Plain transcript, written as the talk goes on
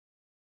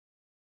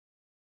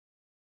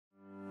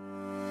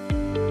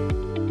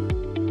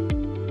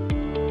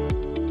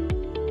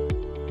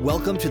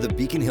Welcome to the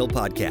Beacon Hill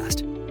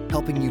Podcast,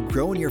 helping you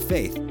grow in your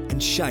faith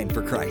and shine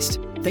for Christ.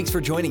 Thanks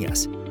for joining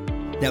us.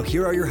 Now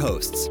here are your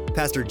hosts,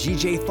 Pastor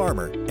G.J.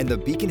 Farmer and the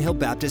Beacon Hill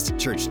Baptist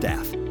Church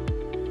staff.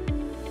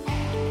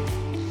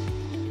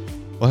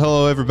 Well,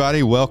 hello,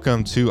 everybody.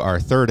 Welcome to our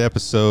third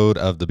episode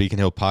of the Beacon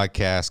Hill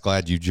Podcast.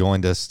 Glad you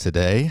joined us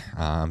today.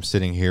 I'm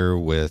sitting here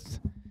with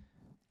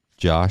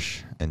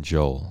Josh and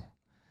Joel.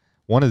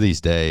 One of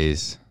these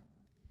days,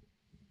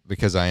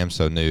 because I am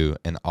so new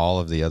and all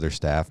of the other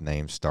staff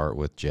names start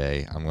with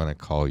J, I'm going to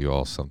call you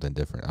all something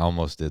different. I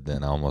almost did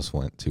then. I almost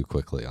went too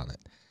quickly on it.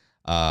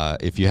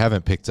 If you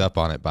haven't picked up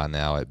on it by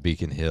now at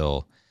Beacon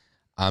Hill,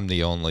 I'm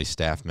the only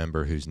staff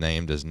member whose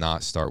name does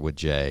not start with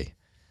J.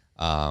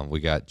 We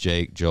got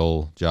Jake,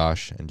 Joel,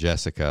 Josh, and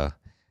Jessica.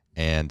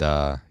 And,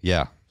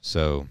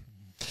 so...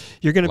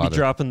 You're going to be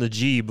dropping the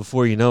G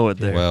before you know it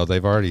there. Well,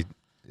 they've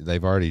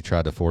already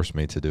tried to force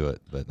me to do it,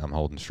 but I'm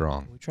holding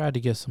strong. We tried to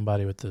get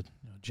somebody with the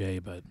J,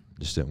 but...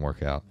 Just didn't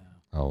work out.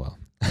 No. Oh,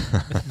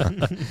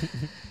 well.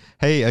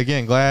 Hey,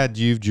 again, glad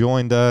you've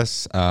joined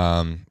us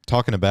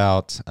talking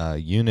about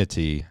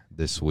unity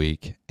this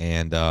week.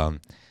 And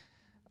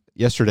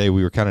yesterday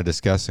we were kind of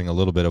discussing a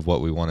little bit of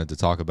what we wanted to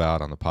talk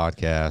about on the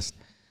podcast.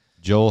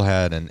 Joel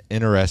had an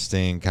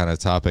interesting kind of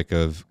topic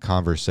of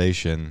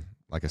conversation,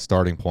 like a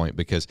starting point,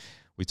 because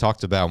we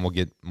talked about, and we'll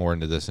get more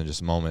into this in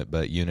just a moment,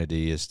 but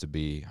unity is to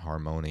be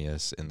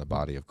harmonious in the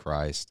body of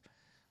Christ.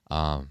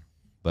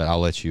 But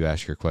I'll let you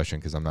ask your question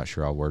because I'm not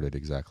sure I'll word it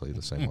exactly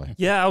the same way.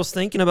 Yeah, I was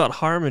thinking about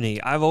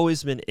harmony. I've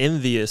always been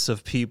envious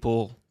of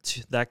people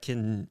that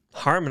can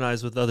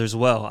harmonize with others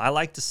well. I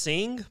like to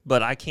sing,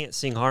 but I can't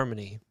sing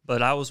harmony.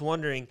 But I was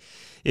wondering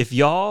if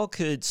y'all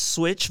could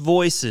switch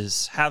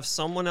voices, have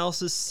someone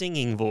else's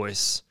singing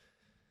voice,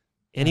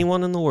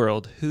 anyone in the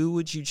world, who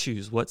would you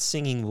choose? What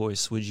singing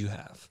voice would you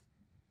have?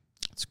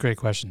 It's a great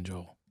question,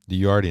 Joel. Do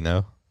you already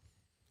know?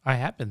 I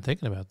have been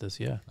thinking about this,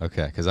 yeah.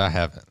 Okay, because I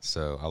haven't,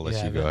 so I'll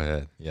let you go haven't?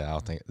 ahead. Yeah, I'll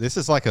think. This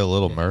is like a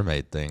Little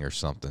Mermaid thing or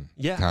something.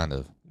 Yeah. Kind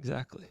of.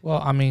 Exactly. Well,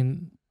 I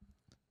mean,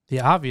 the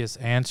obvious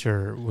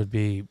answer would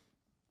be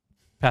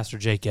Pastor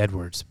Jake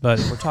Edwards, but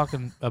we're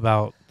talking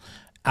about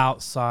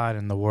outside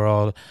in the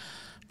world.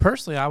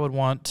 Personally, I would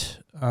want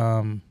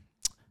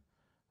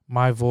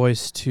my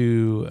voice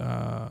to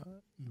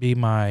be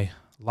my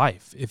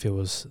life if it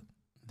was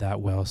that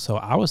well. So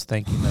I was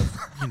thinking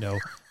of,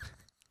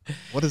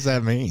 What does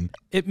that mean?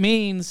 It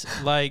means,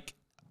 like,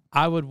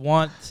 I would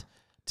want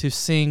to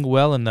sing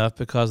well enough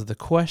because of the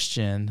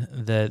question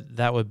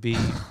that would be,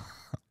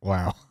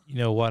 Wow.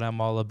 What I'm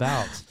all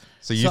about.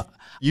 So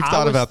you've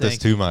thought about this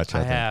too much, I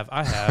think.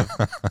 I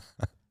have.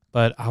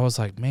 But I was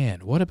like,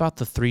 man, what about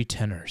the three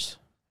tenors?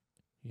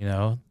 You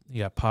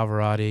got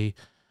Pavarotti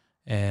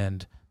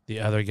and the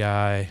other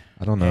guy.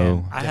 I don't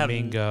know.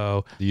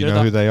 Domingo. Do you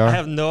know who they are? I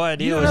have no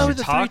idea what you're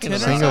talking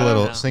about.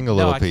 Sing a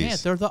little I piece.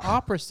 Can't. They're the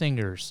opera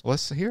singers.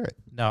 Let's hear it.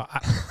 No,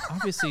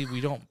 obviously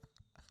we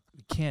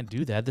can't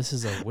do that. This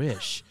is a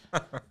wish.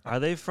 Are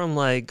they from,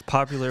 like,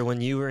 popular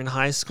when you were in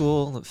high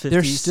school? 50s,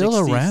 They're still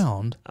 60s?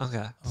 around.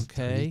 Okay.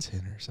 Okay.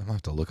 Tenors. I'm going to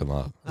have to look them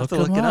up. I have to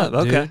look it up.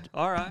 Okay. Dude.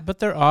 All right. But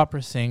they're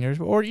opera singers.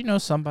 Or,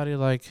 somebody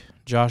like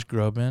Josh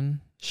Groban.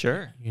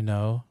 Sure.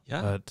 Yeah.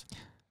 But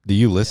Do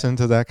you listen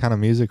to that kind of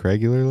music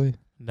regularly?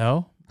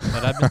 no.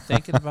 But I've been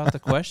thinking about the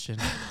question.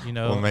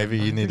 Well, maybe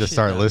you need to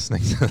start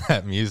listening to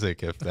that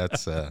music if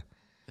that's...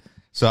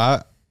 So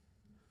I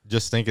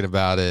just thinking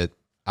about it,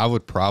 I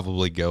would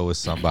probably go with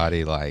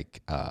somebody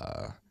like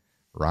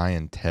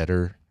Ryan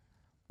Tedder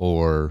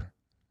or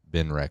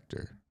Ben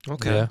Rector.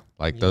 Okay. Yeah.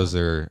 Like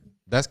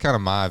that's kind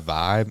of my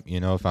vibe,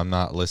 if I'm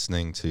not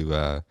listening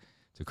to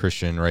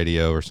Christian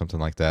radio or something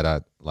like that.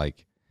 I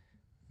like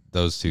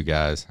those two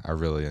guys. I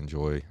really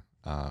enjoy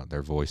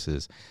their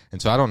voices.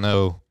 And so I don't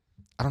know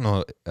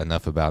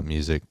enough about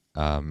music.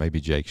 Maybe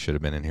Jake should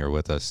have been in here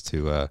with us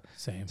to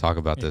talk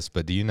about this.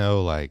 But do you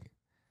know, like,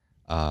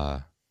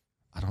 I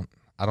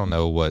don't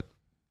know what,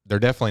 they're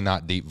definitely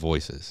not deep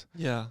voices.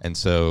 Yeah. And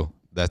so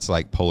that's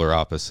like polar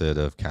opposite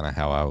of kind of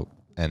how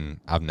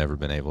I've never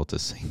been able to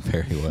sing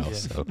very well. Yeah.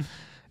 So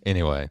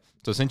anyway,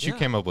 since you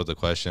came up with the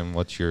question,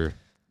 what's your...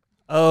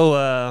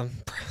 Scott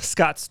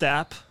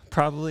Stapp,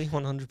 probably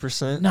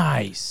 100%.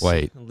 Nice.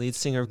 Wait. Lead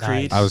singer of Nice.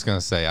 Creed. I was going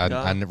to say,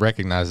 I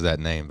recognize that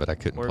name, but I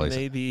couldn't Or place it.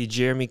 maybe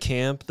Jeremy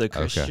Camp, the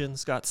Christian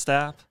Scott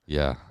Stapp.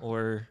 Yeah.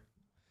 Or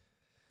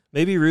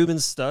maybe Ruben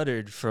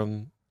Studdard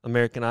from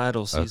American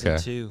Idol Season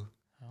 2.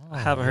 I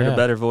haven't heard a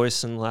better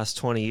voice in the last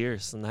 20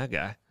 years than that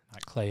guy.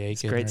 Like Clay Aiken.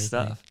 It's great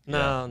stuff.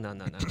 No.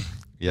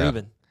 Yeah.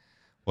 Ruben.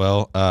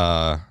 Well,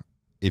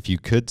 if you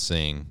could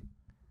sing,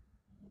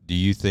 do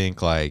you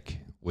think, like,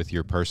 with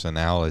your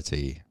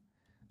personality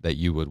that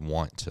you would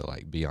want to,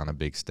 like, be on a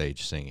big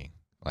stage singing,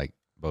 like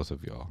both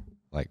of y'all?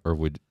 Like, or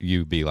would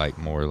you be like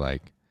more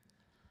like,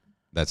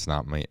 that's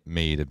not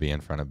me to be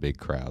in front of big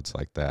crowds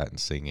like that and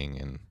singing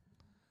and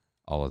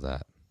all of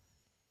that?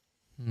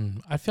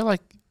 I feel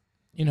like,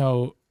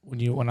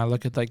 when I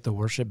look at, like, the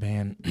worship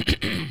band,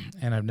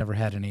 and I've never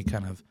had any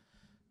kind of,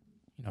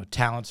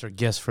 talents or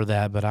gifts for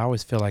that, but I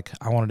always feel like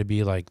I wanted to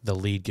be like the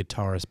lead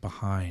guitarist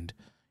behind,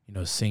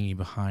 singing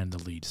behind the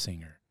lead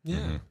singer.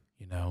 Yeah.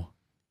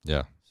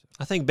 Yeah.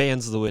 I think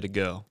band's the way to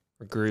go,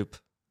 or group.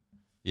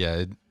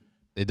 Yeah.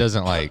 It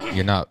doesn't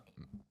you're not,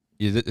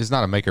 it's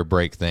not a make or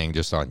break thing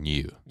just on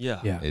you.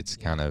 Yeah. It's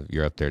kind of,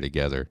 you're up there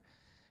together.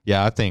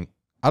 Yeah.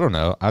 I don't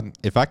know.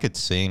 If I could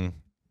sing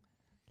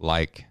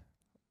like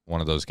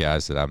one of those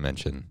guys that I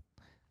mentioned,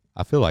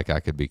 I feel like I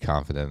could be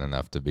confident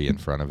enough to be in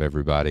front of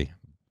everybody.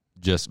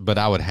 But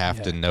I would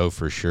have to know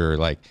for sure.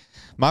 Like,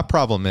 my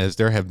problem is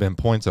there have been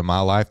points in my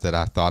life that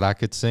I thought I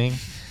could sing,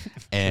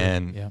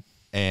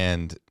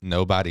 and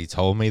nobody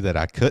told me that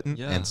I couldn't.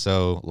 Yeah. And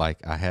so,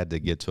 I had to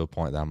get to a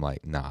point that I'm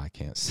like, nah, I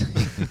can't sing.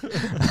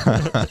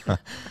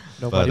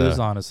 Nobody was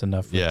honest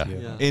enough with you.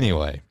 Yeah.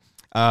 Anyway,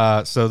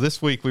 so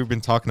this week we've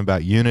been talking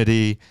about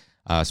unity,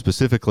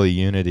 specifically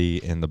unity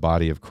in the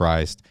body of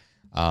Christ.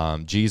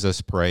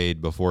 Jesus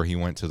prayed before he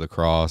went to the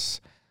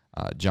cross,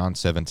 John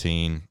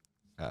 17.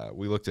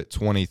 We looked at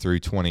 20 through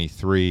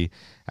 23.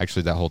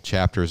 Actually, that whole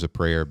chapter is a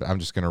prayer, but I'm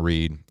just going to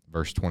read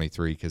verse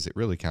 23 because it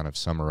really kind of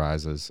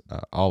summarizes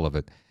all of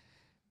it.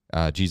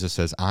 Jesus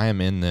says, I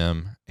am in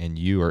them and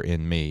you are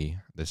in me.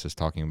 This is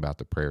talking about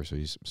the prayer, so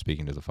he's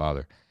speaking to the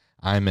Father.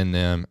 I am in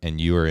them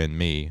and you are in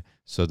me,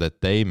 so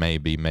that they may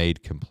be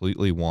made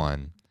completely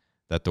one,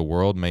 that the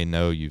world may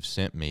know you've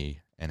sent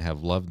me and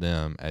have loved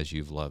them as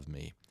you've loved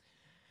me.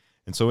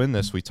 And so in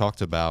this, we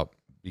talked about,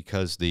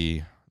 because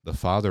the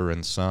Father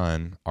and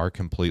Son are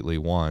completely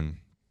one,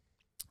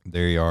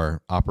 they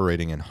are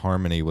operating in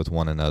harmony with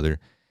one another.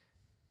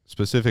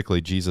 Specifically,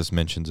 Jesus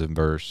mentions in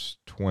verse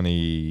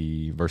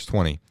 20,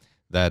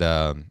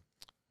 that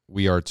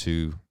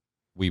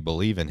we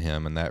believe in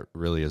him, and that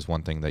really is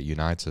one thing that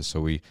unites us.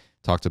 So we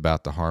talked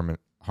about the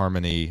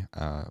harmony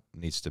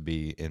needs to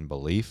be in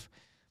belief,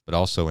 but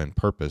also in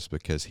purpose,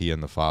 because he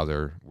and the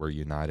Father were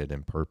united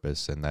in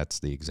purpose, and that's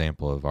the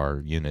example of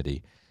our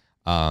unity.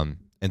 And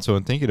so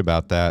in thinking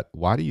about that,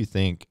 why do you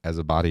think, as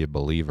a body of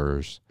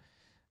believers,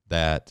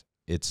 that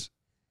it's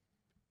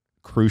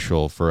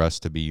crucial for us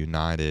to be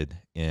united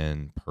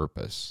in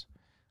purpose?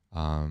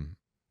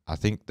 I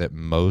think that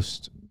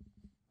most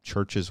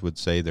churches would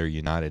say they're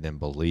united in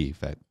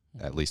belief,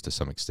 at least to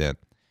some extent.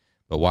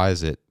 But why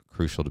is it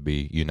crucial to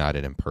be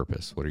united in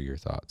purpose? What are your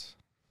thoughts?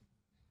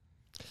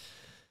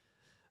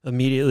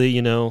 Immediately,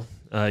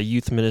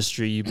 youth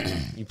ministry,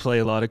 you play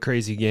a lot of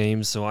crazy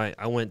games. So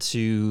I went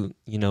to,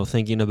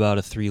 thinking about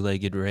a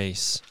 3-legged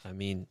race. I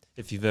mean,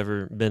 if you've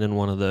ever been in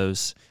one of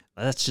those,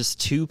 that's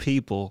just two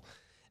people.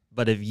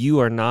 But if you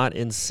are not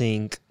in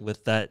sync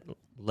with that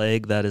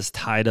leg that is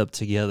tied up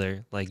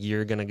together,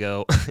 you're going to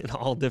go in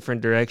all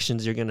different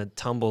directions. You're going to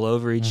tumble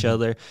over each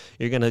other.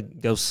 You're going to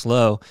go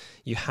slow.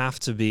 You have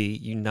to be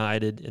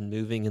united and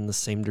moving in the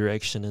same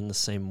direction in the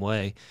same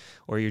way,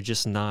 or you're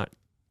just not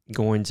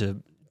going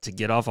to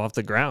get off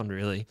the ground,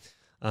 really.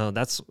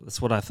 That's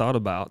what I thought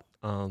about.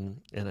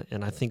 And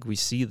I think we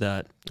see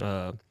that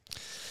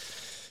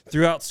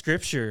throughout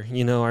Scripture.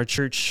 Our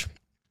church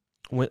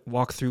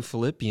walked through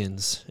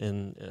Philippians,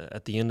 and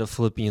at the end of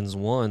Philippians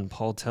 1,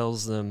 Paul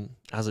tells them,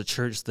 as a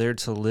church, they're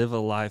to live a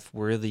life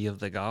worthy of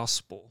the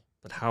gospel.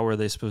 But how are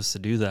they supposed to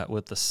do that?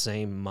 With the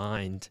same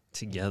mind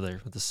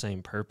together, with the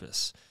same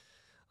purpose.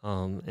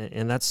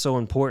 And that's so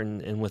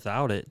important. And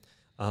without it,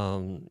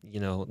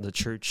 the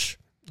church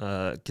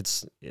could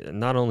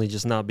not only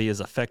just not be as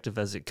effective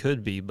as it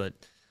could be, but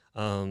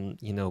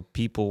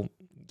people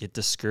get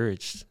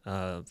discouraged.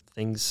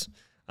 Things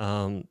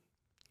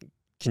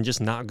can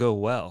just not go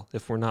well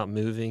if we're not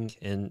moving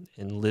and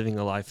living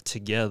a life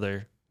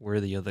together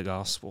worthy of the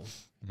gospel.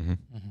 Mm-hmm.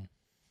 Mm-hmm.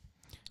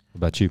 What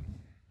about you?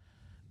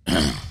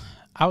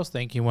 I was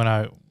thinking when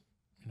I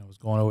was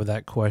going over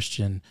that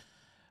question,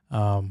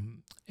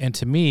 and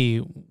to me,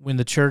 when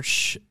the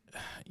church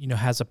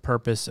has a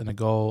purpose and a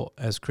goal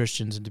as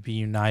Christians, and to be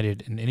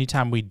united, and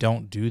anytime we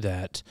don't do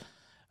that,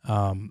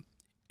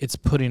 it's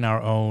putting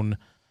our own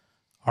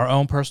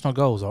personal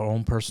goals, our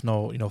own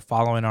personal,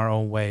 following our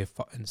own way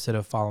instead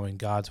of following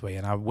God's way.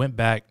 And I went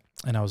back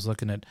and I was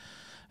looking at,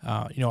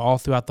 all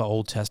throughout the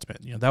Old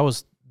Testament. That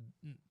was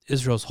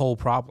Israel's whole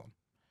problem.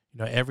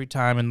 Every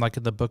time in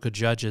the book of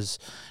Judges,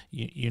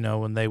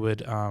 when they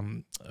would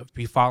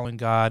be following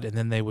God, and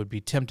then they would be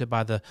tempted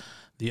by the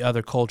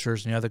other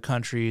cultures and the other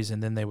countries,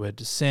 and then they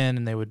would sin,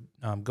 and they would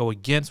go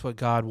against what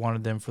God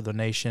wanted them for the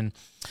nation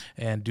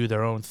and do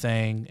their own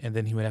thing, and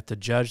then he would have to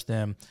judge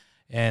them.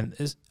 And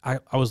I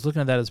was looking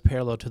at that as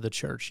parallel to the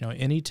church.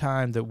 Any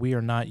time that we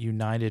are not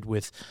united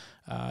with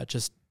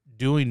just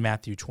doing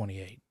Matthew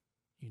 28,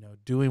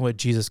 doing what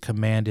Jesus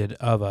commanded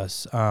of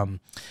us,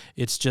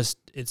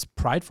 it's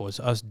prideful. It's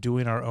us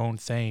doing our own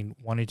thing,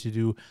 wanting to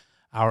do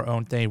our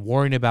own thing,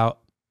 worrying about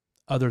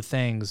other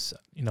things,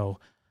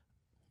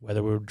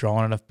 whether we're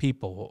drawing enough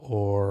people,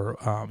 or,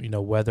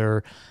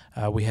 whether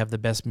we have the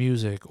best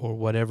music, or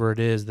whatever it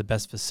is, the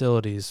best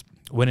facilities,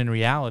 when in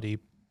reality,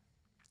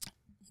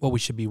 what we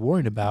should be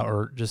worrying about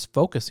or just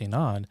focusing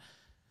on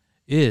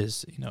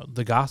is,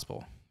 the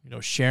gospel,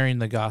 sharing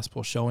the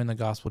gospel, showing the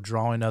gospel,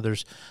 drawing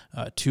others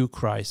to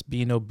Christ,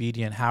 being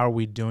obedient. How are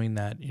we doing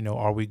that?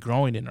 Are we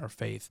growing in our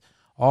faith?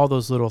 all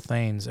those little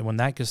things. And when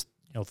that gets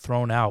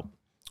thrown out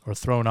or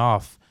thrown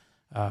off,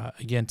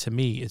 again, to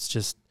me,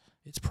 it's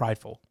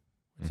prideful.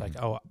 It's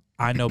like, oh,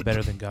 I know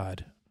better than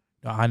God.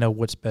 I know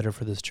what's better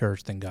for this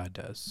church than God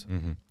does.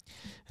 Mm-hmm.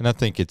 And I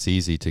think it's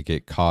easy to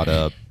get caught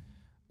up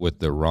with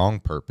the wrong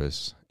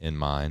purpose in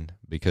mind,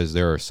 because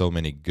there are so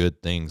many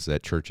good things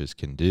that churches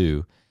can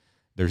do.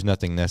 There's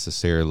nothing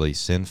necessarily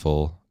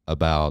sinful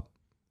about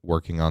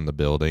working on the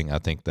building. I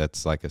think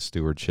that's like a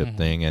stewardship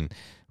thing. And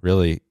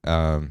really,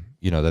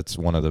 that's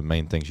one of the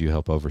main things you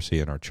help oversee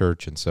in our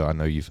church. And so I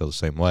know you feel the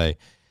same way.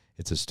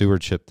 It's a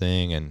stewardship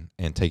thing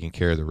and taking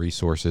care of the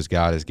resources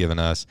God has given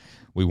us.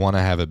 We want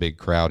to have a big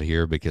crowd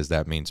here because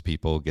that means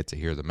people get to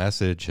hear the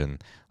message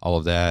and all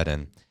of that.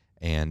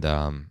 And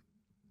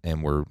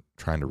we're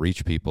trying to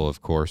reach people,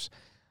 of course.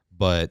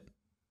 But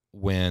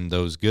when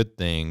those good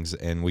things,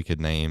 and we could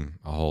name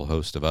a whole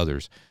host of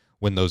others,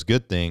 when those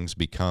good things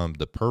become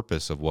the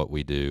purpose of what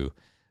we do,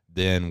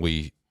 then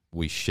we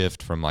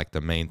shift from like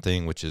the main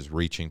thing, which is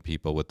reaching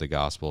people with the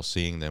gospel,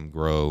 seeing them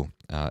grow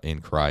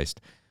in Christ.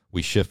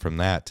 We shift from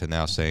that to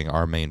now saying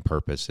our main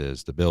purpose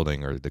is the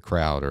building or the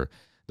crowd or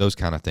those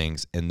kind of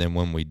things. And then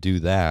when we do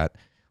that,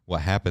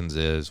 what happens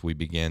is we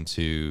begin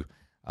to,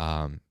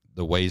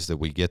 the ways that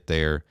we get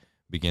there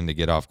begin to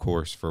get off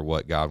course for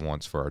what God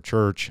wants for our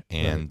church.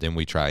 And then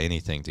we try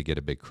anything to get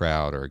a big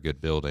crowd or a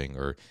good building,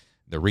 or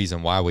the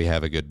reason why we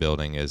have a good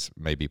building is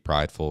maybe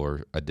prideful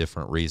or a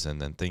different reason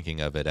than thinking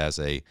of it as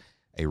a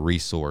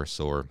resource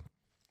or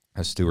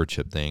a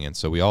stewardship thing. And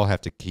so we all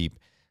have to keep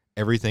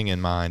everything in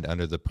mind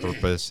under the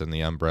purpose and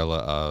the umbrella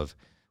of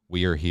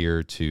we are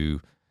here to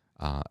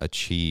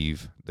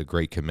achieve the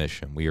Great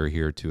Commission. We are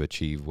here to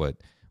achieve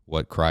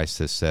what Christ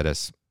has set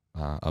us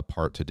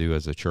apart to do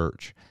as a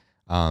church.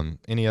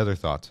 Any other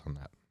thoughts on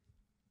that?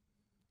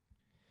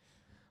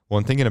 Well,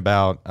 in thinking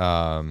about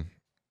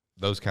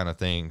those kind of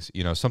things,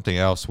 something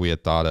else we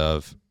had thought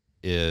of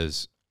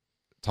is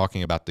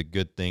talking about the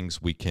good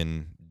things we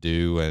can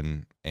do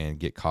and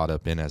get caught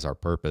up in as our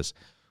purpose.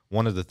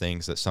 One of the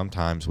things that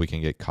sometimes we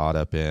can get caught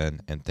up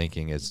in and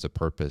thinking is the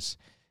purpose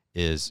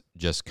is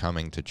just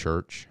coming to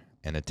church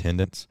and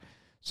attendance.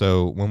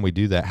 So when we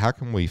do that, how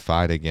can we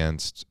fight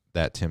against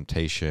that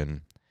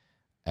temptation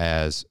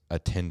as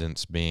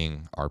attendance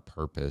being our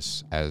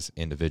purpose as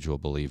individual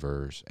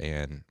believers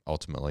and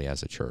ultimately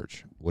as a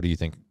church? What do you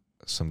think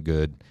some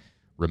good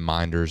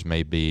reminders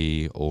may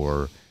be,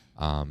 or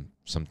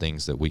some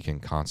things that we can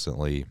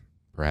constantly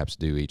perhaps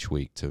do each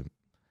week to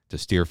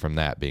steer from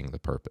that being the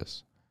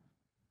purpose?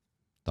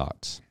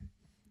 Thoughts?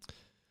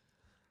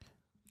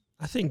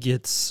 I think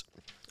it's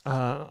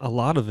a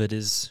lot of it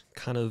is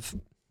kind of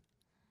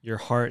your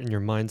heart and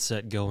your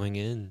mindset going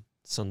in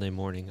Sunday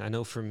morning. I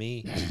know for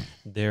me,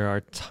 there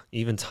are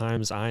even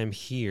times I am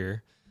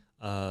here,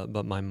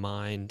 but my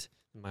mind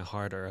and my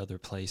heart are other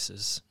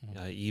places.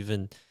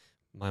 Even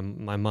my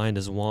mind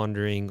is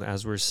wandering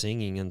as we're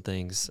singing and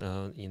things,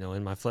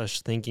 in my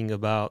flesh, thinking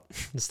about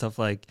stuff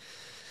like,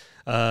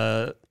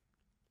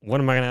 what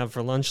am I going to have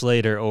for lunch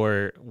later?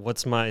 Or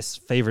what's my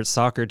favorite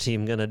soccer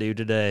team going to do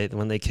today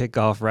when they kick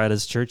off right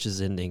as church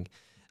is ending?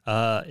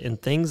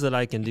 And things that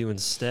I can do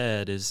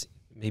instead is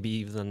maybe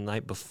even the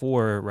night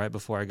before, right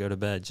before I go to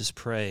bed, just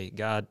pray,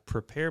 God,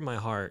 prepare my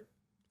heart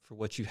for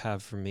what you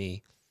have for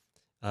me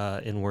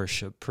in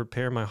worship.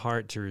 Prepare my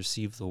heart to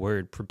receive the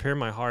word. Prepare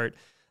my heart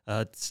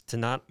to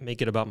not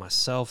make it about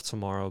myself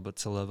tomorrow, but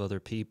to love other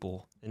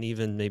people. And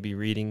even maybe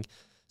reading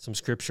some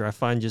scripture. I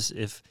find just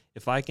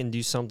if I can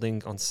do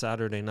something on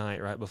Saturday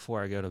night right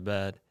before I go to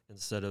bed,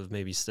 instead of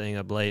maybe staying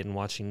up late and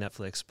watching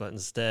Netflix, but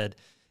instead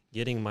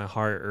getting my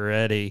heart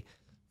ready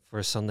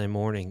for Sunday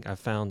morning, I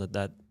found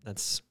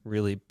that's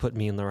really put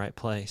me in the right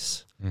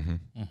place. Mm-hmm.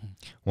 Mm-hmm.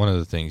 One of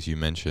the things you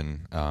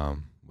mentioned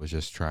was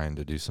just trying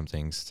to do some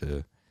things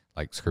to,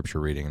 like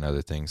scripture reading and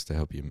other things to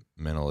help you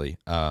mentally.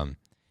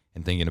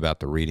 And thinking about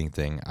the reading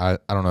thing, I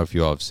don't know if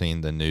you all have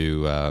seen the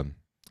new, I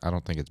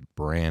don't think it's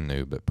brand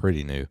new, but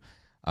pretty new,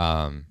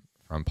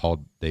 from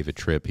Paul David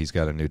Tripp. He's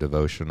got a new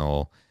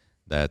devotional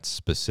that's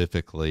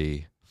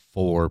specifically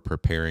for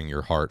preparing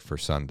your heart for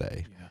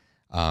Sunday.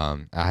 Yeah.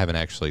 I haven't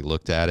actually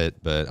looked at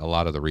it, but a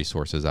lot of the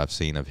resources I've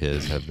seen of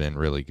his have been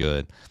really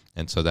good.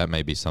 And so that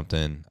may be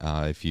something,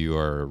 if you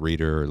are a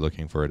reader or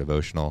looking for a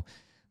devotional,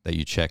 that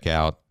you check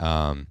out.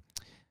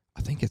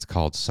 I think it's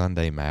called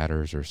Sunday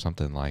Matters or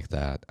something like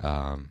that.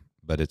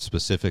 But it's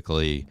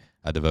specifically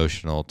a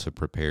devotional to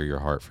prepare your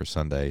heart for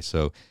Sunday.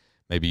 So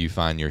maybe you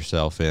find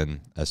yourself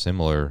in a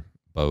similar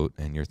boat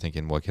and you're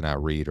thinking, what can I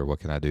read or what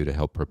can I do to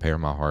help prepare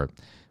my heart?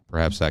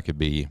 Perhaps that could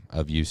be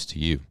of use to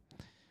you.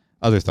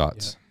 Other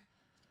thoughts? Yeah.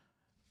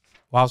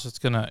 Well, I was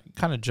just going to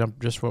kind of jump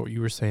just what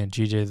you were saying,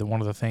 GJ, that one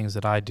of the things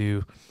that I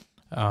do,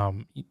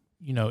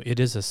 it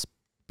is a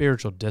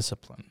spiritual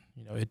discipline.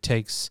 It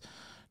takes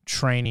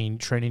training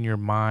your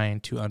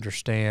mind to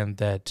understand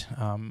that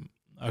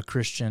a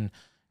Christian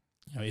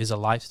is a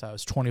lifestyle.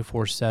 It's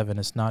 24/7.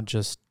 It's not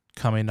just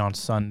coming on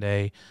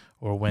Sunday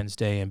or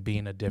Wednesday and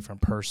being a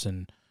different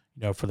person,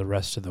 for the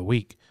rest of the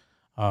week.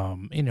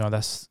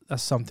 That's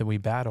something we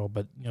battle.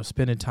 But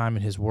spending time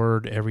in His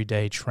Word every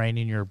day,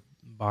 training your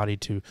body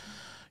to,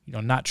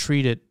 not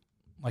treat it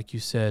like you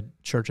said,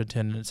 church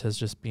attendance as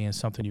just being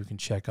something you can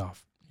check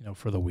off,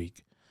 for the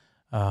week.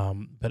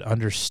 But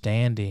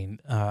understanding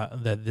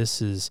that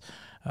this is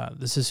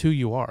who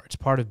you are. It's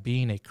part of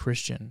being a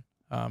Christian.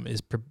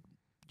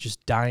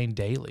 Just dying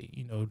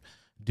daily.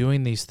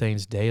 Doing these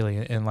things daily,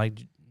 and like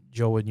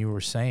Joe, when you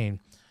were saying,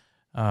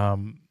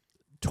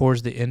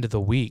 towards the end of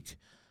the week,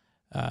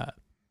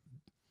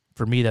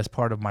 for me, that's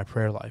part of my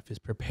prayer life, is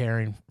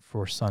preparing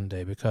for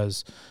Sunday,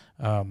 because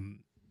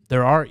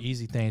there are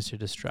easy things to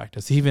distract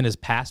us, even as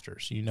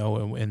pastors,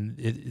 and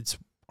it's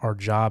our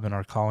job and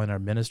our calling, our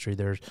ministry.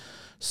 There's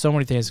so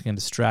many things that can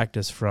distract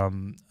us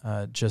from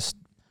just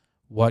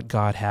what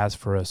God has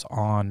for us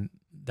on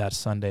that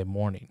Sunday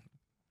morning,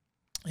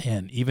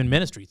 and even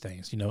ministry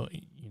things.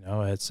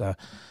 It's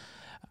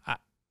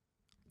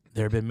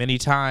there have been many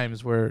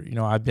times where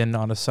I've been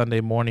on a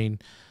Sunday morning,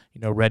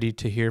 ready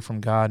to hear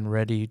from God and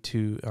ready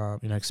to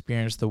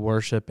experience the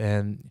worship,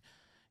 and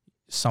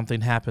something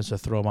happens to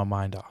throw my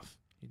mind off.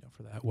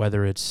 For that,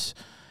 whether it's,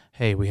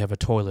 hey, we have a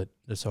toilet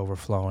that's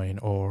overflowing,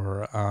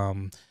 or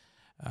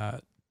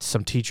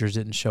some teachers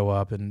didn't show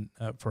up and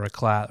for a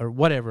class, or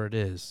whatever it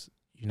is,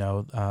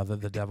 that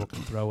the devil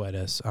can throw at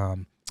us.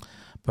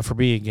 But for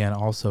me, again,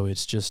 also,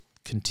 it's just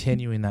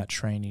continuing that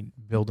training,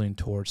 building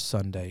towards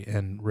Sunday,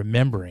 and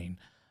remembering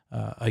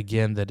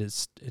again that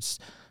it's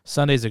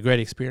Sunday's a great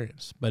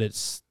experience, but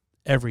it's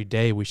every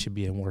day we should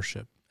be in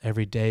worship.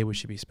 Every day we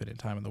should be spending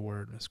time in the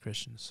Word as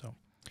Christians. So,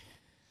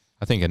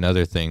 I think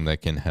another thing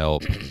that can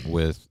help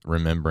with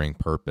remembering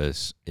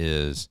purpose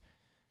is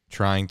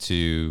trying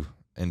to,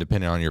 and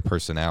depending on your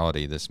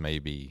personality, this may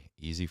be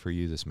easy for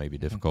you, this may be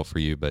difficult for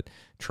you, but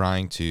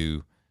trying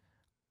to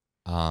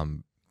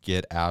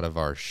get out of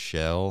our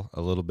shell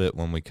a little bit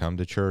when we come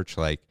to church.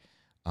 Like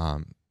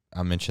I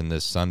mentioned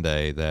this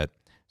Sunday that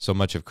so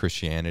much of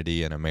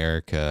Christianity in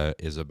America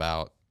is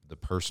about the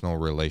personal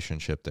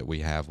relationship that we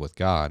have with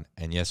God.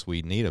 And yes,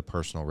 we need a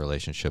personal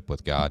relationship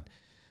with God,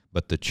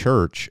 but the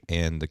church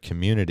and the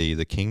community,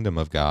 the kingdom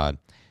of God,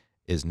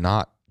 is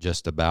not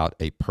just about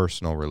a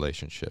personal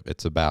relationship.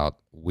 It's about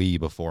we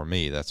before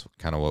me. That's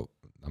kind of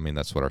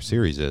that's what our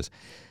series is.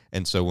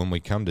 And so when we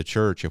come to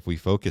church, if we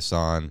focus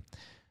on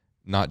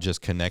not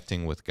just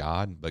connecting with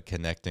God, but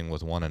connecting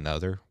with one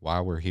another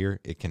while we're here,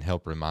 it can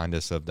help remind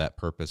us of that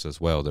purpose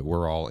as well, that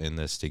we're all in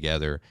this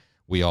together.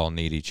 We all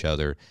need each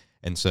other.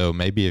 And so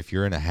maybe if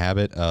you're in a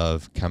habit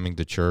of coming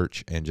to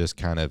church and just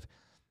kind of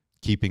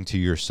keeping to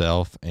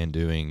yourself and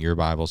doing your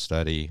Bible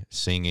study,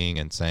 singing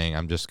and saying,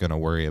 I'm just going to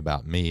worry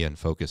about me and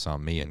focus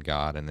on me and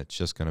God, and it's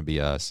just going to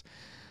be us,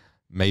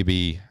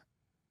 maybe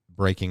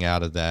breaking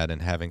out of that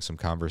and having some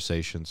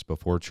conversations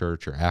before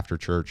church or after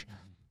church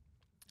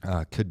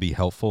could be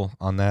helpful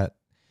on that.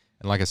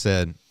 And like I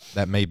said,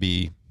 that may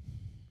be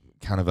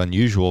kind of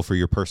unusual for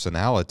your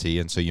personality,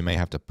 and so you may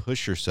have to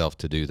push yourself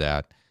to do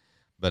that.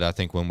 But I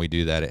think when we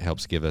do that, it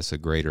helps give us a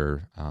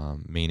greater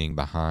meaning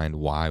behind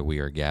why we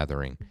are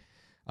gathering.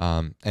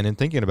 And in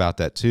thinking about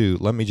that too,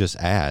 let me just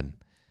add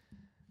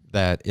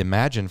that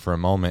imagine for a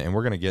moment, and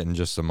we're going to get in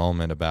just a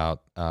moment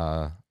about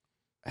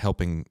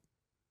helping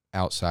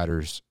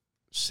outsiders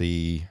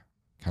see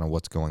kind of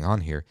what's going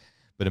on here.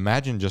 But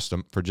imagine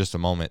for just a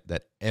moment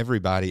that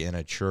everybody in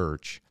a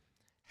church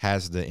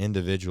has the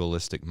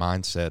individualistic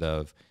mindset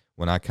of,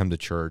 when I come to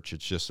church,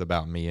 it's just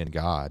about me and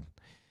God.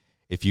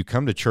 If you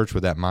come to church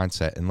with that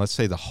mindset, and let's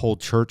say the whole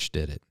church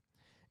did it,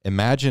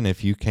 imagine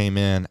if you came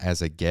in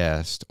as a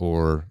guest,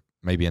 or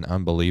maybe an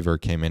unbeliever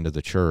came into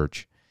the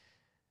church.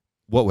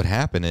 What would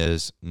happen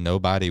is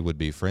nobody would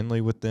be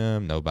friendly with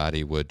them.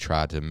 Nobody would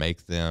try to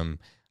make them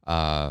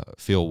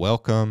feel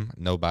welcome.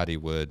 Nobody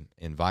would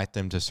invite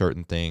them to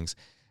certain things.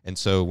 And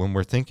so when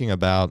we're thinking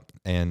about,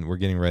 and we're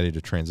getting ready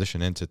to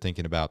transition into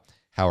thinking about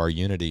how our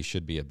unity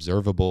should be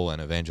observable and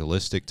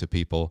evangelistic to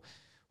people,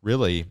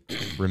 really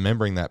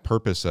remembering that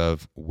purpose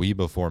of we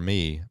before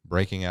me,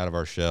 breaking out of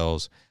our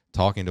shells,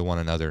 talking to one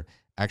another,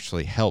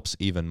 actually helps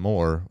even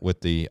more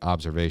with the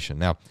observation.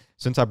 Now,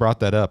 since I brought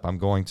that up, I'm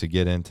going to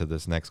get into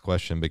this next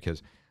question,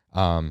 because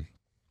one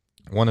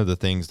of the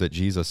things that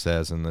Jesus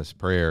says in this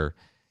prayer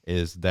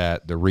is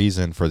that the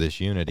reason for this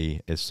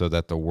unity is so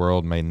that the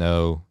world may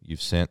know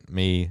you've sent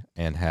me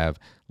and have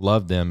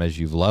loved them as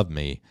you've loved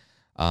me.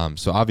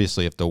 So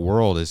obviously, if the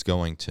world is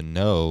going to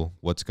know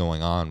what's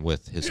going on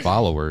with his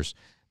followers,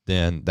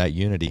 then that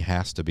unity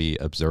has to be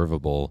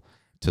observable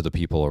to the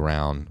people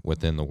around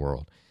within the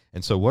world.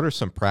 And so what are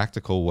some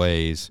practical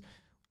ways?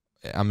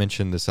 I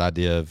mentioned this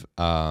idea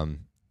of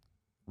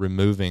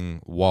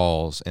removing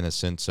walls in a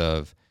sense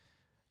of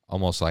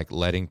almost like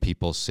letting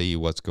people see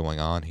what's going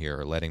on here,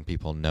 or letting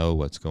people know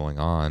what's going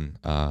on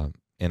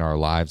in our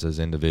lives as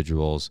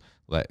individuals,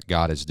 that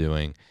God is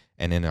doing,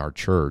 and in our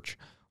church.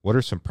 What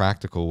are some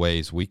practical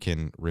ways we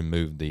can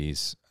remove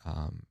these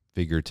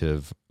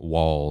figurative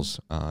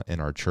walls in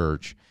our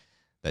church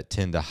that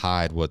tend to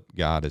hide what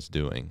God is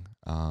doing?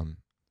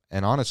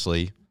 And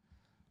honestly,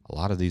 a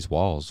lot of these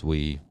walls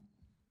we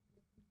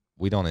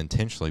we don't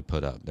intentionally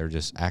put up. They're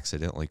just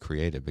accidentally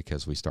created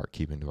because we start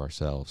keeping to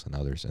ourselves and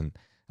others. And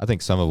I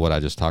think some of what I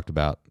just talked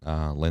about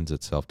lends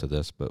itself to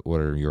this, but what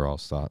are your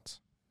all's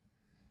thoughts?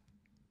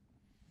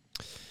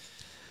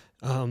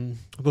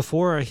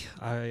 Before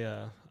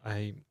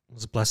I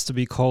was blessed to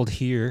be called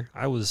here,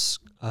 I was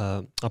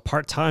a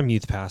part-time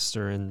youth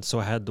pastor, and so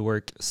I had to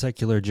work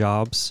secular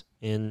jobs.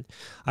 And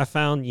I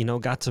found,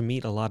 got to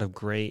meet a lot of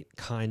great,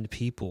 kind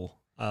people.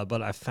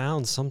 But I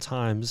found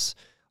sometimes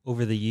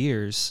over the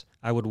years,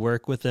 I would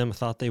work with them,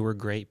 thought they were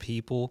great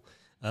people.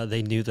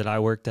 They knew that I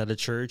worked at a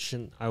church,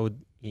 and I would,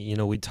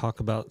 we'd talk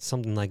about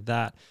something like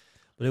that.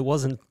 But it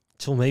wasn't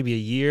till maybe a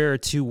year or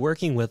two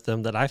working with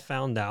them that I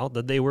found out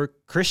that they were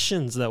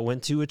Christians that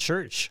went to a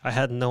church. I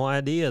had no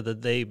idea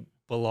that they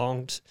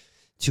belonged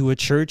to a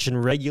church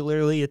and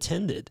regularly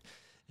attended.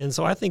 And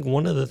so I think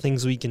one of the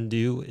things we can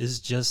do is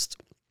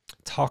just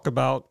talk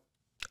about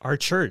our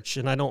church.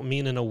 And I don't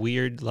mean in a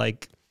weird,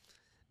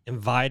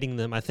 inviting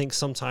them. I think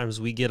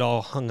sometimes we get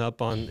all hung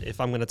up on,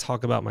 if I'm going to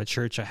talk about my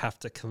church, I have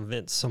to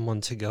convince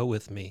someone to go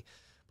with me.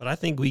 But I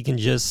think we can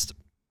just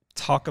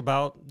talk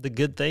about the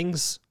good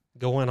things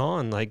going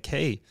on.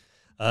 Hey,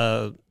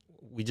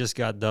 we just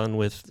got done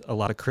with a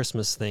lot of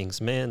Christmas things.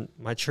 Man,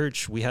 my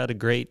church, we had a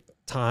great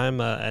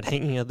time at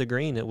Hanging of the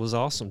Green. It was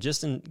awesome.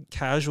 Just in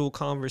casual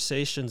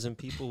conversations and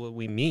people that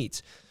we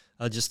meet,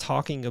 just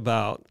talking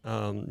about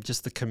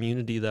just the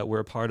community that we're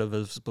a part of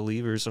as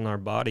believers in our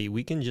body.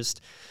 We can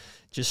just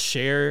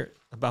share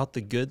about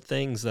the good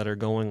things that are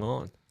going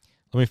on.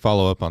 Let me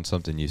follow up on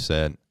something you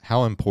said.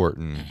 How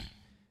important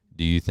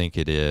do you think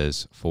it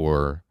is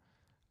for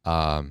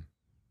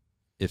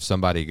if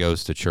somebody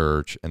goes to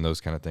church and those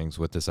kind of things,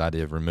 with this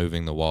idea of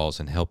removing the walls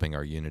and helping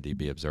our unity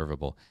be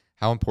observable,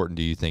 how important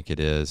do you think it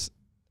is,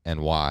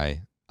 and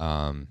why,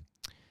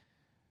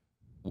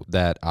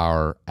 that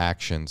our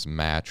actions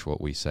match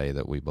what we say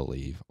that we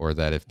believe, or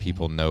that if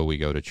people know we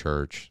go to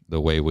church,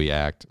 the way we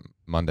act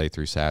Monday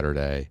through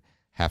Saturday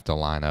have to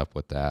line up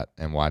with that?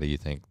 And why do you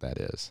think that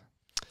is?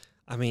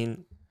 I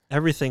mean,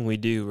 everything we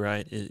do,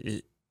 right,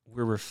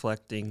 we're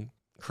reflecting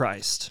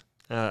Christ.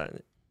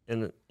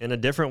 In a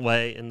different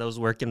way in those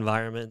work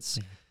environments.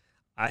 Mm-hmm.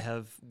 I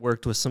have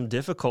worked with some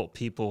difficult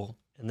people,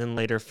 and then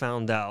later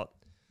found out,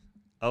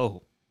 on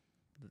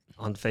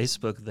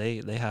Facebook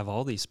they have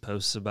all these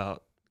posts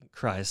about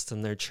Christ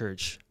and their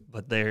church,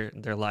 but their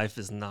life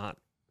is not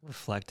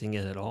reflecting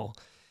it at all.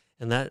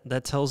 And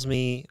that tells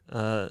me,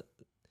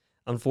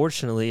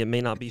 unfortunately, it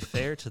may not be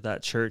fair to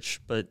that church,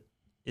 but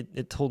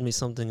it told me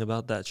something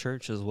about that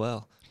church as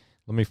well.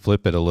 Let me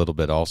flip it a little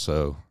bit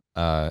also,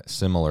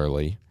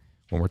 similarly.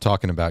 When we're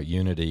talking about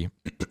unity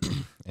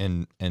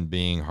and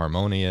being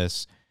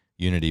harmonious,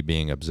 unity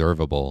being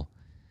observable,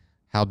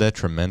 how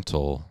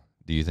detrimental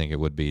do you think it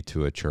would be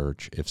to a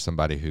church if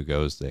somebody who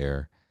goes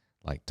there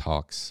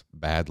talks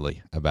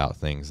badly about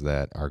things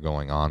that are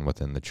going on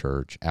within the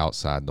church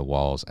outside the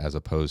walls, as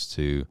opposed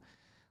to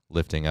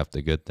lifting up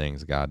the good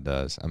things God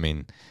does? I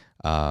mean,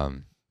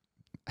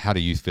 how do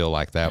you feel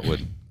like that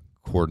would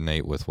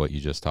coordinate with what you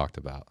just talked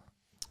about?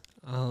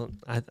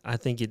 I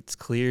think it's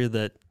clear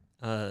that,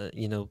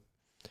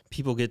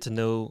 people get to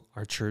know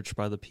our church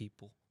by the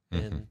people,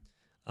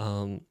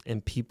 mm-hmm.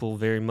 And people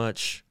very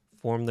much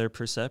form their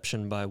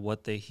perception by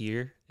what they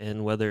hear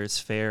and whether it's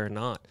fair or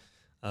not.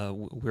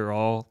 We're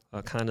all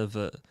kind of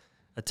a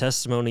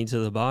testimony to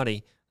the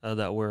body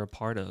that we're a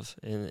part of,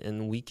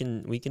 and we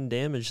can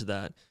damage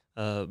that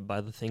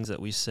by the things that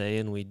we say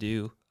and we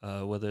do,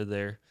 whether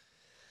they're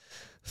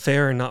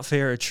fair or not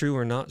fair, or true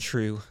or not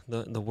true.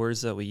 The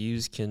words that we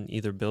use can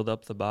either build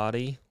up the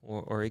body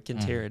or it can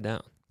tear it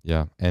down.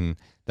 Yeah, and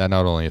that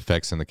not only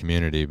affects in the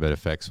community, but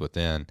affects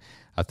within.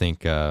 I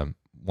think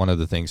one of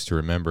the things to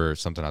remember,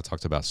 something I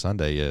talked about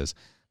Sunday, is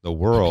the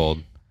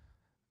world,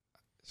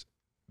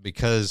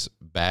 because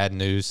bad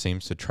news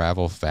seems to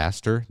travel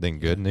faster than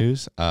good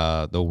news,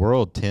 the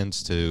world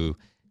tends to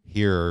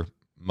hear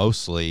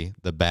mostly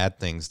the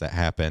bad things that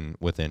happen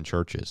within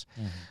churches,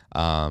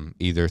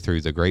 either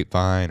through the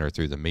grapevine or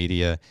through the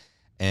media.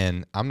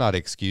 And I'm not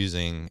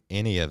excusing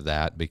any of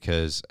that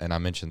because, and I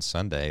mentioned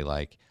Sunday,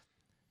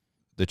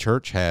 the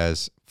church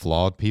has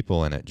flawed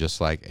people in it,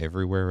 just like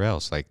everywhere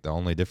else. The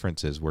only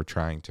difference is we're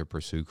trying to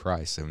pursue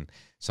Christ, and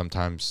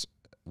sometimes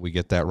we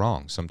get that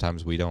wrong.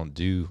 Sometimes we don't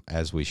do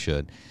as we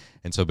should.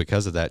 And so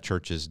because of that,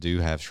 churches do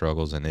have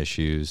struggles and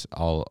issues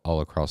all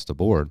across the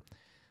board.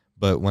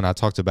 But when I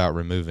talked about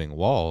removing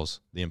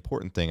walls, the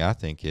important thing I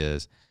think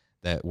is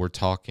that we're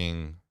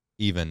talking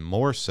even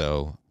more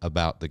so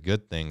about the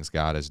good things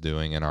God is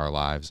doing in our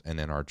lives and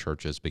in our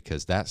churches,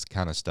 because that's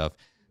kind of stuff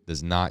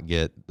does not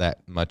get that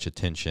much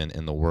attention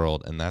in the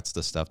world, and that's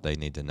the stuff they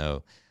need to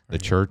know. The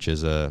church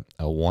is a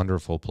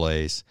wonderful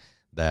place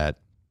that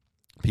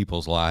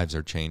people's lives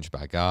are changed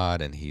by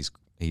God, and he's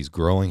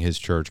growing his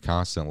church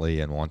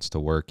constantly and wants to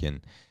work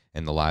in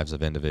the lives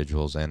of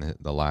individuals and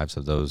the lives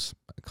of those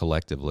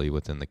collectively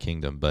within the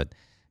kingdom. But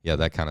yeah,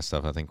 that kind of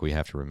stuff, I think we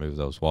have to remove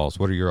those walls.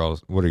 What are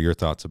your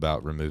thoughts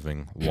about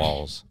removing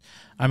walls?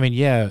 I mean,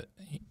 yeah,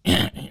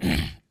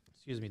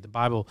 excuse me, the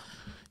Bible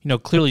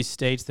clearly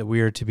states that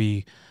we are to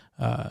be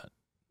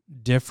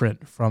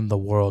different from the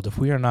world, if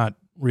we are not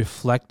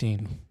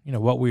reflecting,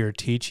 what we are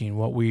teaching,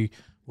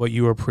 what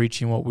you are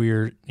preaching, what we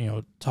are,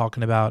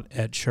 talking about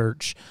at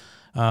church,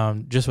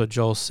 just what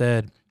Joel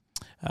said,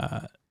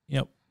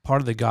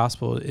 part of the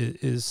gospel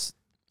is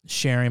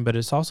sharing, but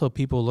it's also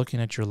people looking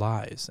at your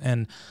lives.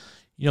 And,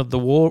 the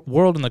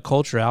world and the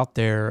culture out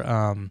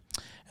there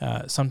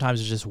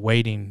sometimes is just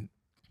waiting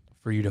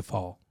for you to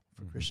fall,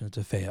 for Christians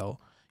to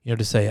fail,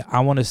 to say,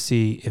 I want to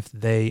see if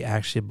they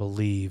actually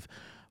believe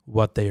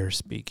what they are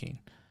speaking.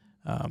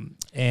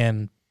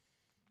 And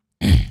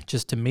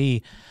just to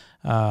me,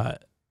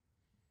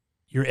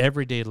 your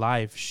everyday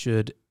life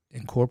should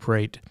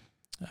incorporate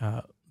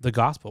the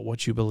gospel,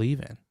 what you believe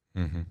in.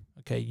 Mm-hmm.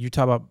 Okay, you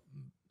talk about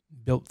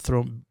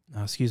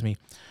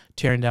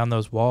tearing down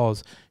those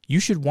walls. You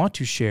should want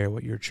to share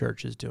what your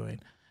church is doing.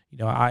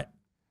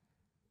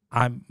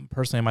 I'm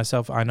personally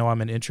myself, I know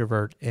I'm an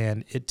introvert,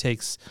 and it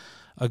takes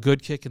a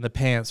good kick in the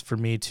pants for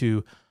me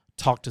to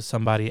talk to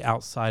somebody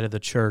outside of the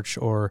church,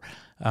 or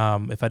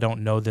if I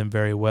don't know them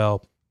very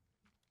well,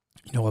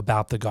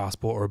 about the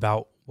gospel or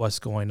about what's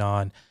going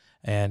on.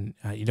 And,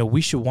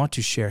 we should want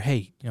to share,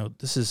 hey,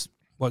 this is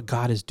what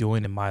God is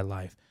doing in my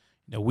life.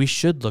 We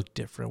should look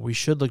different. We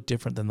should look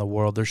different than the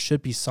world. There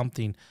should be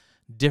something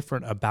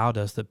different about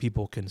us that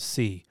people can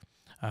see.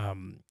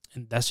 And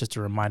that's just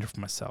a reminder for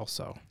myself.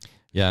 So,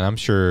 yeah, and I'm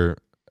sure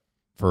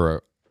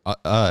for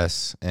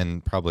us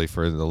and probably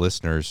for the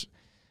listeners,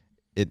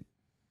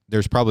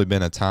 there's probably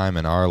been a time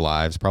in our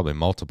lives, probably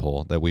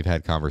multiple, that we've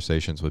had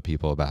conversations with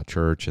people about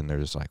church, and they're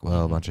just like,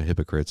 well, a bunch of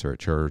hypocrites are at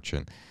church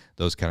and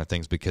those kind of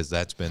things, because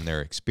that's been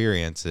their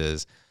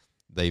experiences.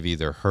 They've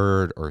either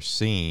heard or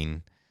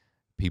seen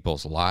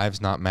people's lives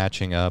not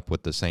matching up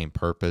with the same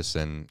purpose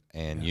and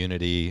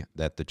unity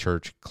that the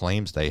church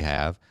claims they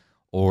have,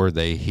 or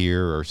they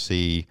hear or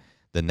see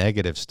the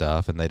negative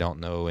stuff and they don't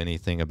know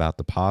anything about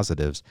the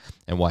positives.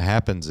 And what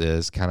happens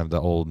is kind of the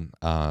old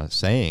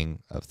saying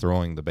of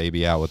throwing the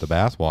baby out with the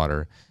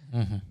bathwater.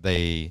 Mm-hmm.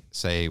 They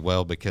say,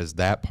 well, because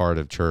that part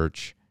of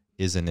church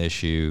is an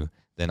issue,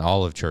 then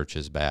all of church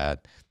is bad.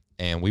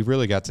 And we've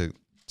really got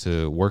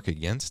to work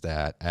against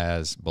that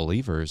as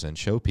believers and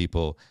show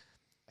people,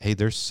 hey,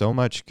 there's so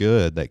much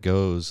good that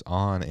goes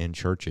on in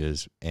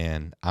churches,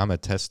 and I'm a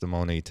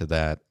testimony to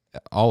that.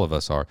 All of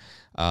us are.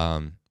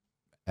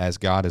 As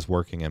God is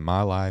working in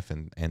my life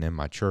and in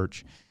my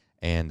church.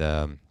 And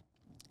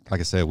like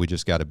I said, we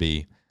just got to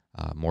be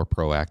more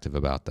proactive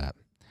about that.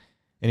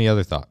 Any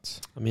other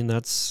thoughts? I mean,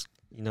 that's,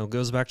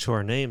 goes back to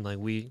our name. Like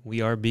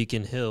we are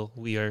Beacon Hill.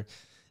 We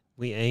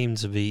aim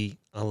to be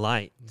a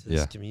light to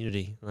this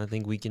community. And I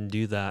think we can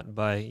do that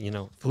by,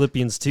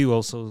 Philippians 2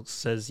 also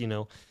says,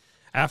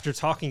 after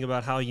talking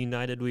about how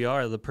united we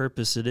are, the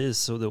purpose it is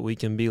so that we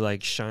can be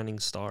like shining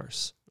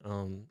stars.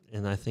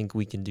 And I think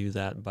we can do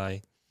that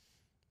by,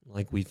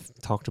 like we've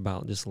talked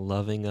about, just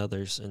loving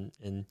others.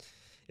 And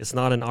it's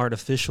not an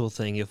artificial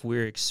thing. If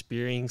we're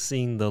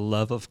experiencing the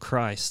love of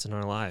Christ in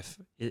our life,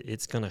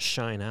 it's going to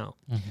shine out.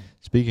 Mm-hmm.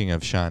 Speaking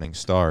of shining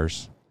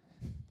stars,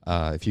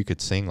 if you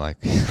could sing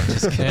like...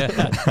 Just kidding.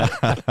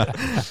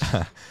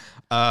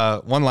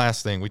 One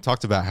last thing. We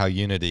talked about how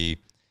unity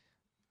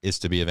is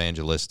to be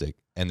evangelistic.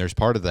 And there's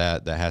part of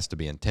that has to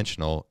be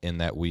intentional in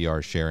that we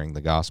are sharing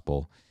the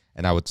gospel.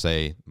 And I would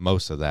say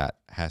most of that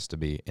has to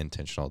be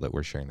intentional, that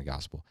we're sharing the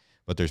gospel.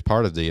 But there's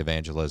part of the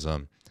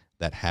evangelism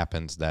that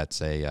happens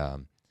that's a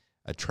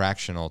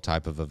attractional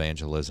type of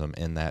evangelism,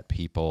 in that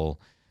people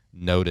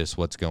notice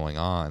what's going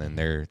on and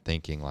they're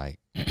thinking like,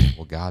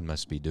 well, God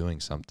must be doing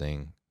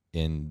something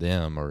in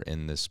them or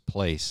in this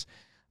place.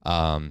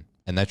 And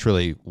that's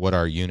really what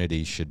our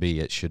unity should be.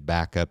 It should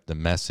back up the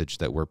message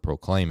that we're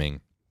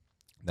proclaiming,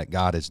 that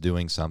God is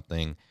doing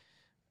something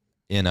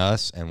in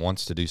us and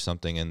wants to do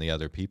something in the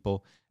other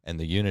people. And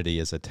the unity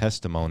is a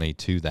testimony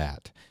to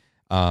that.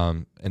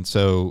 And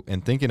so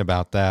in thinking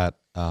about that,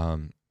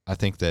 I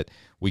think that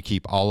we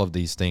keep all of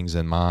these things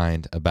in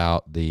mind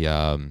about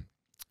the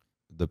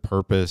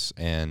purpose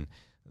and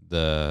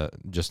the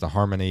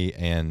harmony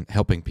and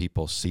helping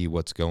people see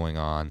what's going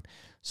on,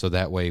 so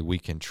that way we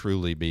can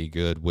truly be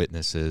good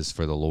witnesses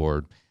for the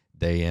Lord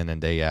day in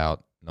and day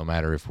out, no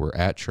matter if we're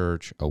at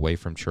church, away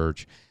from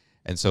church.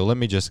 And so let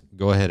me just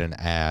go ahead and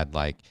add,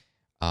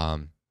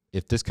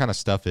 if this kind of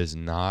stuff is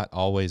not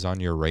always on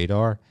your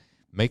radar,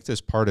 make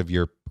this part of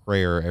your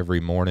prayer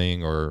every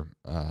morning or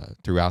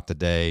throughout the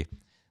day,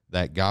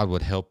 that God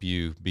would help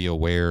you be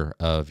aware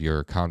of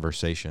your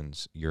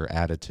conversations, your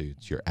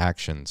attitudes, your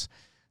actions,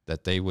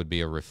 that they would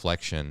be a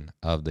reflection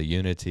of the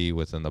unity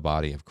within the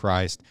body of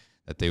Christ,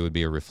 that they would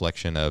be a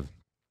reflection of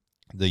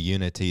the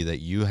unity that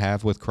you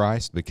have with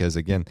Christ. Because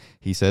again,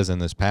 he says in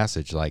this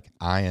passage,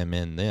 I am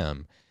in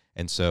them.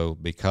 And so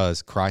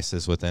because Christ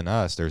is within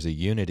us, there's a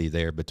unity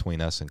there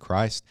between us and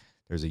Christ.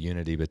 There's a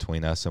unity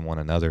between us and one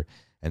another.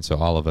 And so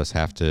all of us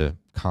have to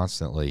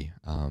constantly,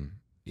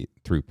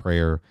 through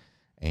prayer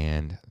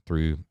and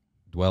through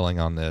dwelling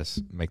on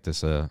this, make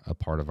this a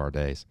part of our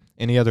days.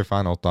 Any other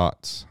final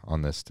thoughts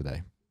on this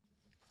today?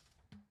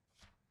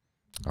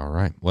 All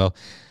right. Well,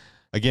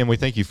 Again, we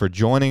thank you for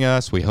joining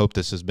us. We hope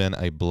this has been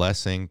a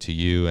blessing to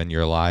you and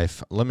your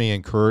life. Let me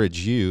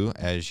encourage you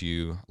as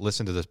you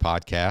listen to this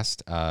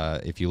podcast,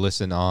 if you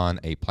listen on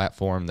a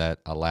platform that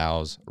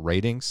allows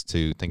ratings,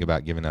 to think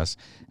about giving us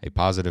a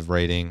positive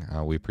rating.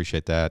 We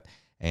appreciate that.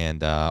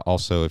 And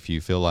also, if you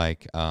feel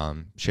like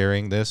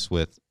sharing this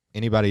with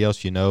anybody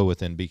else you know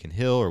within Beacon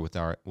Hill or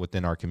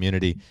within our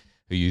community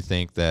who you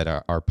think that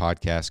our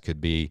podcast could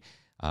be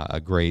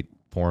a great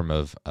form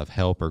of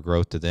help or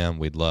growth to them,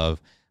 we'd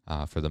love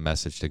for the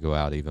message to go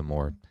out even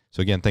more.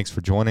 So again, thanks for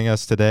joining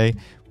us today.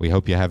 We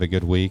hope you have a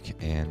good week,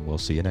 and we'll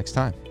see you next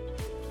time.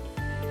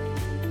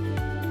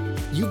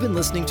 You've been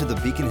listening to the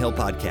Beacon Hill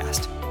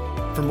Podcast.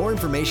 For more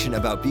information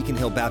about Beacon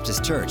Hill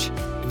Baptist Church,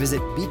 visit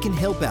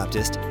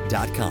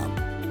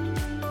beaconhillbaptist.com.